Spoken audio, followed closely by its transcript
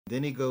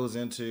Then he goes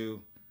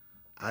into,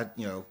 I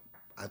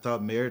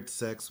thought married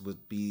sex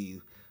would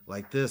be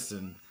like this,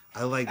 and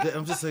I like that.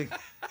 I'm just like,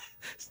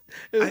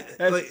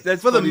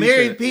 that's for the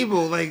married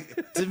people.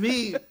 Like, to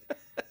me,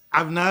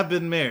 I've not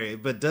been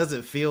married, but does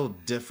it feel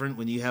different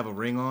when you have a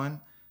ring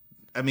on?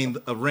 I mean,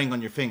 a ring on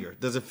your finger.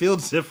 Does it feel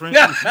different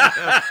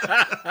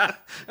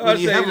when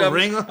you have a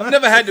ring on? I've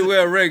never had to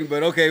wear a ring,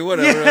 but okay,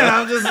 whatever. Yeah,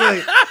 I'm just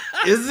like,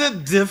 is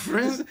it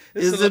different?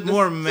 Is it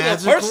more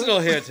magical? It's personal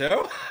here,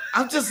 Terrell.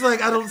 I'm just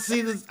like, I don't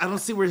see this. I don't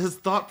see where his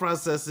thought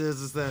process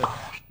is that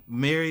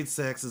married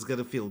sex is going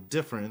to feel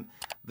different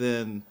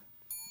than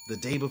the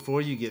day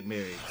before you get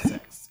married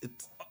sex.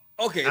 It's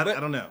okay. I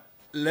don't know.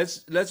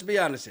 Let's be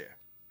honest here.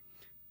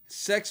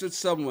 Sex with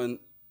someone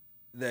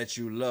that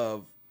you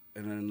love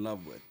and are in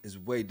love with is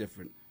way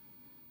different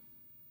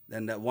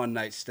than that one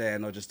night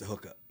stand or just a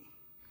hookup.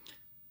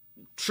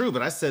 True,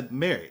 but I said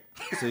married,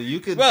 so you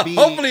could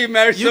hopefully you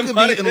married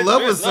somebody. You could be in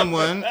love with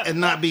someone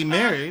and not be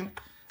married,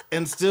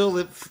 and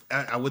still,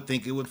 I would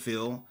think it would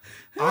feel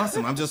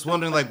awesome. I'm just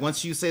wondering, like,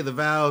 once you say the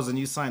vows and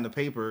you sign the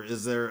paper,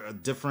 is there a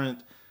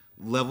different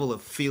level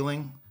of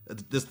feeling?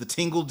 Is the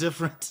tingle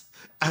different?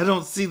 I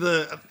don't see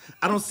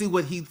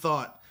what he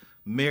thought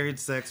married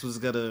sex was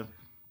gonna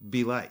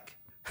be like.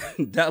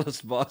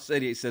 Dallas Boss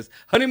 88 says,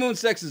 honeymoon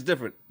sex is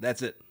different.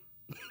 That's it.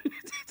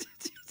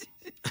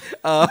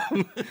 High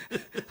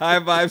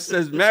Vibe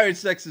says, married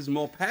sex is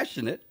more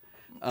passionate.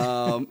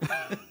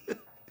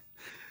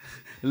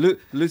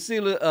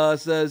 Lucilla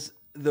says,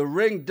 the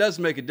ring does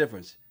make a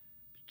difference.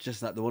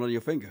 Just not the one on your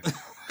finger.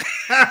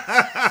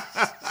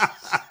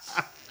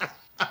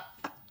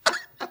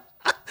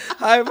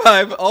 High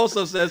Vibe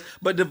also says,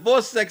 but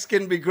divorce sex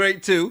can be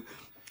great too.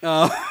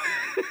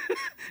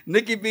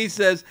 Nikki B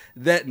says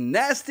that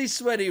nasty,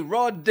 sweaty,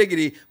 raw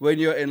diggity when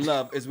you're in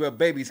love is where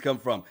babies come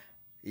from.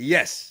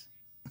 Yes.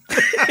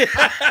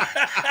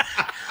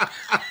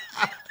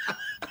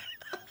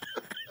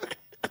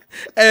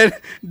 And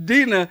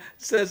Dina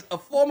says a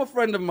former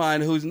friend of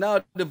mine who's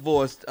now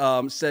divorced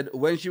said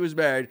when she was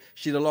married,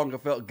 she no longer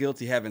felt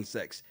guilty having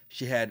sex.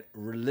 She had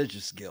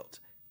religious guilt.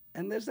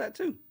 And there's that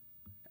too.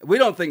 We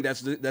don't think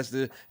that's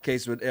the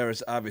case with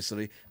Airris,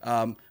 obviously.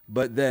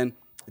 But then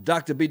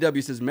Dr.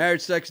 BW says marriage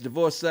sex,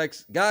 divorce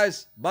sex.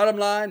 Guys, bottom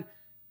line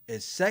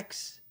is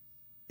sex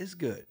is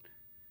good.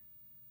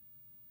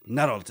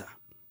 Not all the time.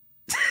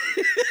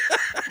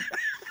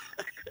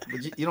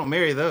 But you don't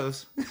marry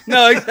those.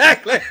 No,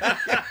 exactly.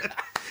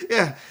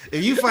 Yeah.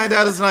 If you find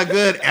out it's not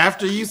good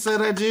after you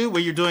said I do,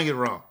 well, you're doing it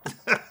wrong.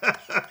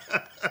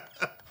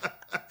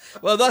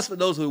 Well, that's for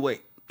those who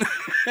wait.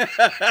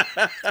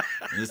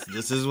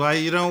 This is why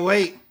you don't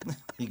wait.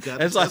 You got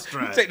to test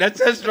drive. Take that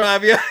test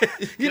drive, yeah.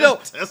 You know,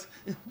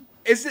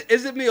 is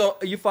it me or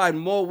you find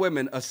more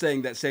women are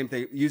saying that same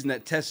thing, using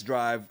that test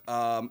drive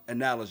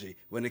analogy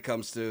when it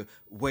comes to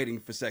waiting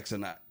for sex or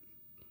not?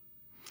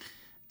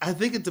 I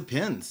think it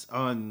depends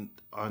on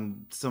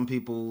some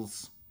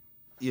people's,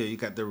 you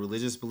got their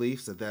religious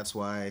beliefs that's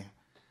why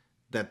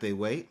that they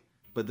wait.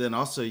 But then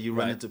also you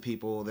run into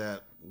people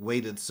that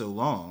waited so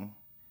long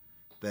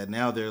that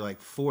now they're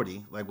like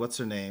 40. Like, what's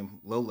her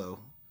name? Lolo.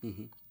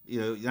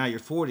 Mm-hmm. Now you're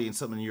 40 and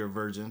something, you're a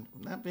virgin.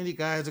 Not many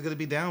guys are going to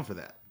be down for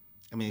that.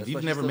 I mean, if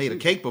you've never made a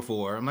cake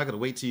before, I'm not going to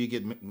wait till you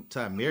get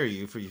time to marry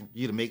you for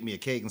you to make me a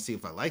cake and see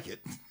if I like it.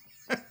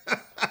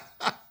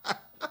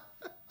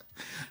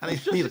 I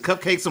need a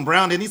cupcake, some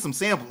brownie, I need some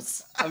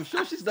samples. I'm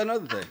sure she's done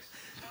other things.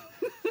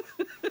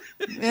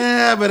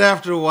 Yeah, but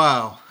after a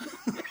while,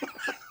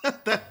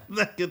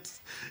 that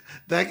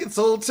gets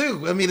old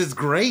too. I mean, it's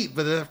great,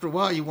 but after a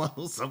while, you want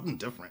something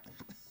different.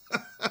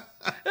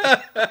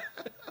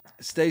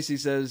 Stacy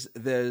says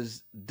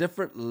there's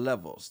different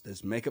levels.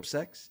 There's makeup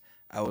sex.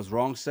 I was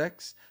wrong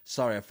sex.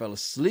 Sorry, I fell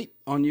asleep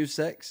on you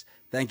sex.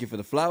 Thank you for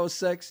the flowers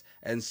sex,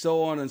 and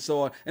so on and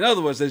so on. In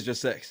other words, there's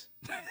just sex.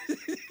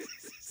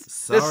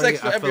 There's sex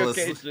for every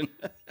occasion.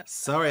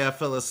 Sorry, I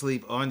fell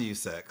asleep on you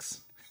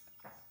sex.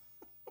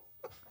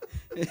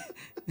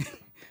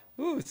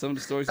 Ooh, some of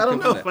the stories. I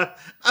don't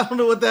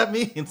know what that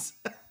means.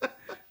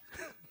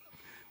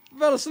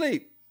 Fell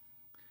asleep.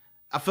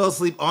 I fell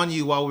asleep on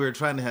you while we were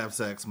trying to have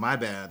sex. My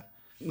bad.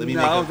 Let me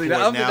make up for it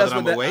now that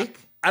I'm awake.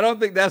 I don't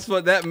think that's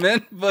what that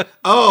meant, but...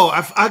 Oh,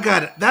 I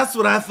got it. That's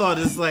what I thought.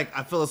 It's like,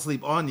 I fell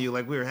asleep on you,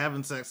 like we were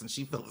having sex and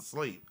she fell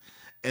asleep.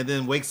 And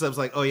then wakes up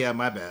like, oh yeah,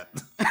 my bad.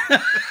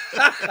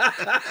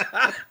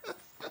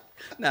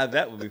 Now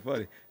that would be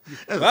funny.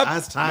 I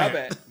was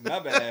tired. My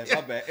bad.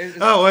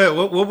 Oh, wait,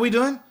 what were we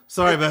doing?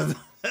 Sorry about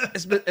that.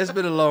 It's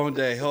been a long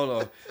day. Hold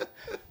on.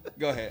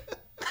 Go ahead.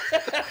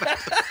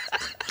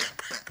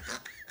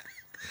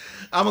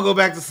 I'm going to go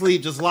back to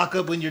sleep. Just lock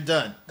up when you're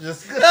done.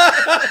 Just...